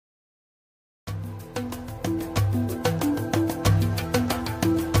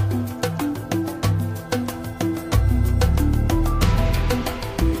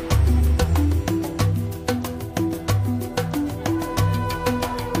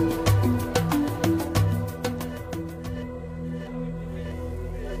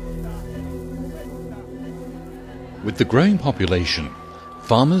With the growing population,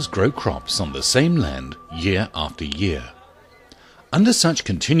 farmers grow crops on the same land year after year. Under such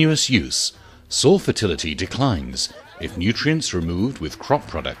continuous use, soil fertility declines if nutrients removed with crop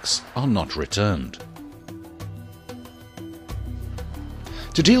products are not returned.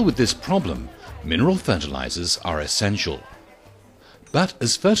 To deal with this problem, mineral fertilizers are essential. But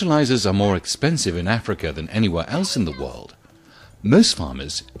as fertilizers are more expensive in Africa than anywhere else in the world, most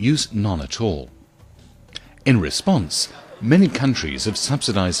farmers use none at all. In response, many countries have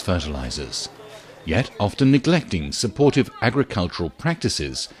subsidized fertilizers, yet often neglecting supportive agricultural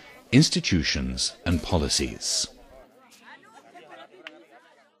practices, institutions and policies.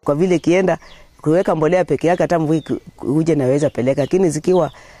 Kwa vile kienda kuweka mbolea peke yake hata mvua uje naweza peleka, lakini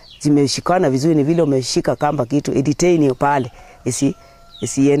zikiwa zimeshikana vizuri ni vile umeshika kamba kitu editain pale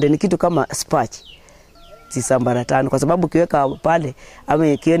isiende, ni kitu kama spatch zisambaratano, kwa sababu kiweka pale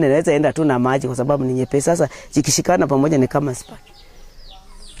ama kiene naweza enda tu na maji kwa sababu ni nyepesi. Sasa zikishikana pamoja ni kama spatch.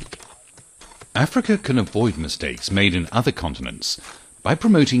 Africa can avoid mistakes made in other continents by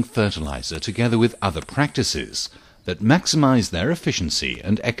promoting fertilizer together with other practices that maximize their efficiency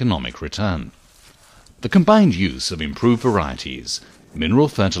and economic return. The combined use of improved varieties, mineral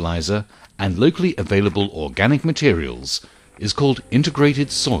fertilizer and locally available organic materials is called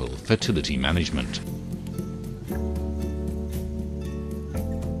Integrated Soil Fertility Management.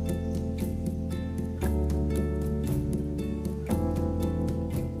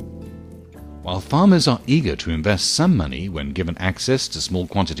 While farmers are eager to invest some money when given access to small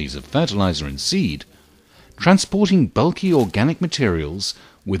quantities of fertilizer and seed, transporting bulky organic materials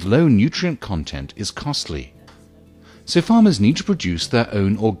with low nutrient content is costly. So farmers need to produce their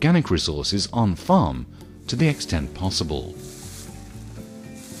own organic resources on farm to the extent possible.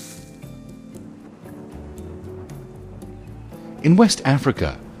 In West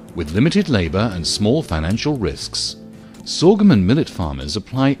Africa, with limited labor and small financial risks, sorghum and millet farmers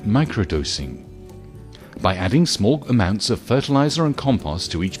apply microdosing. By adding small amounts of fertilizer and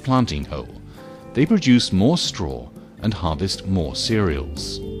compost to each planting hole, they produce more straw and harvest more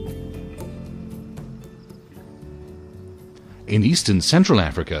cereals. In Eastern Central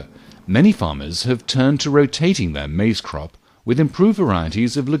Africa, many farmers have turned to rotating their maize crop with improved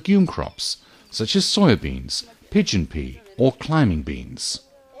varieties of legume crops, such as soybeans, pigeon pea or climbing beans.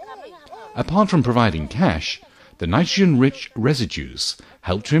 Apart from providing cash, the nitrogen-rich residues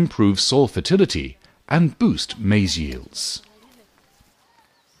help to improve soil fertility and boost maize yields.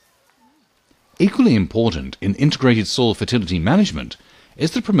 Equally important in integrated soil fertility management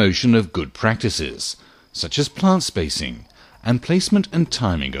is the promotion of good practices, such as plant spacing and placement and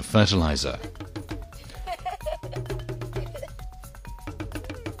timing of fertilizer.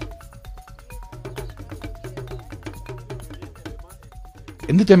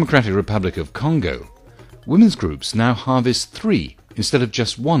 In the Democratic Republic of Congo, women's groups now harvest 3 instead of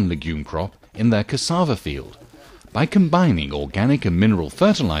just 1 legume crop in their cassava field by combining organic and mineral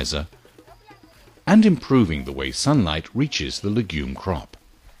fertilizer and improving the way sunlight reaches the legume crop.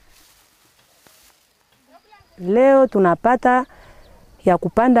 Leo tunapata ya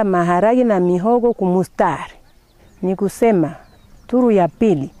kupanda maharagi na mihogo kumustari. Ni kusema turu ya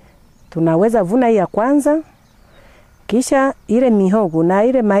pili tunaweza vuna ya kwanza, kisha ile mihogo na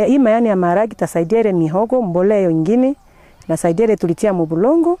ile mayani ya maharagi tasaidia ile mihogo mbolea nyingine na saidia ile tulitia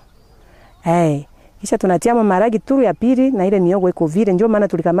mbulongo. Kisha tunatia maharagi turu ya pili na ile mihogo iko vile, ndio maana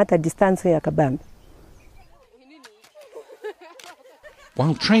tulikamata distance ya kabambi.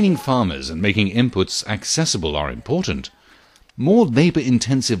 While training farmers and making inputs accessible are important, more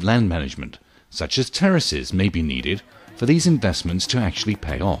labor-intensive land management, such as terraces, may be needed for these investments to actually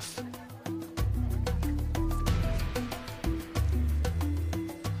pay off.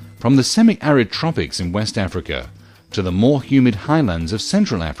 From the semi-arid tropics in West Africa to the more humid highlands of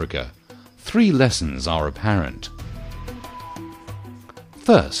Central Africa, 3 lessons are apparent.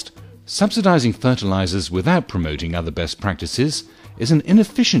 First, subsidizing fertilizers without promoting other best practices is an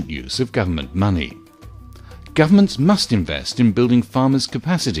inefficient use of government money. Governments must invest in building farmers'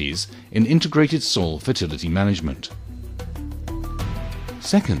 capacities in integrated soil fertility management.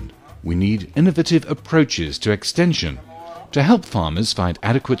 Second, we need innovative approaches to extension to help farmers find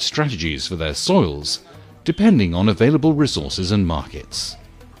adequate strategies for their soils, depending on available resources and markets.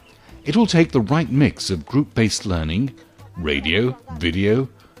 It will take the right mix of group-based learning, radio, video,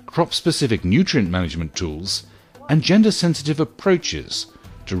 crop-specific nutrient management tools, and gender-sensitive approaches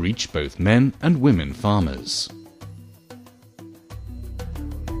to reach both men and women farmers.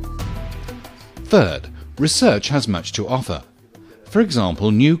 Third, research has much to offer. For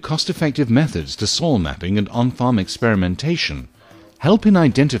example, new cost-effective methods to soil mapping and on-farm experimentation help in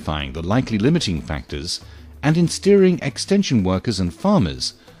identifying the likely limiting factors and in steering extension workers and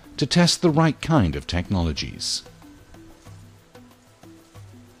farmers to test the right kind of technologies.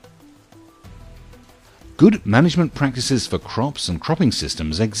 Good management practices for crops and cropping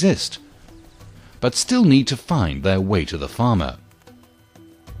systems exist, but still need to find their way to the farmer.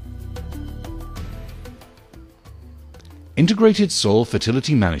 Integrated soil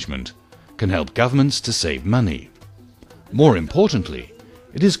fertility management can help governments to save money. More importantly,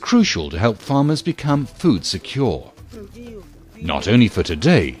 it is crucial to help farmers become food secure, not only for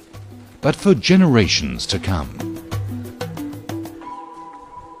today, but for generations to come.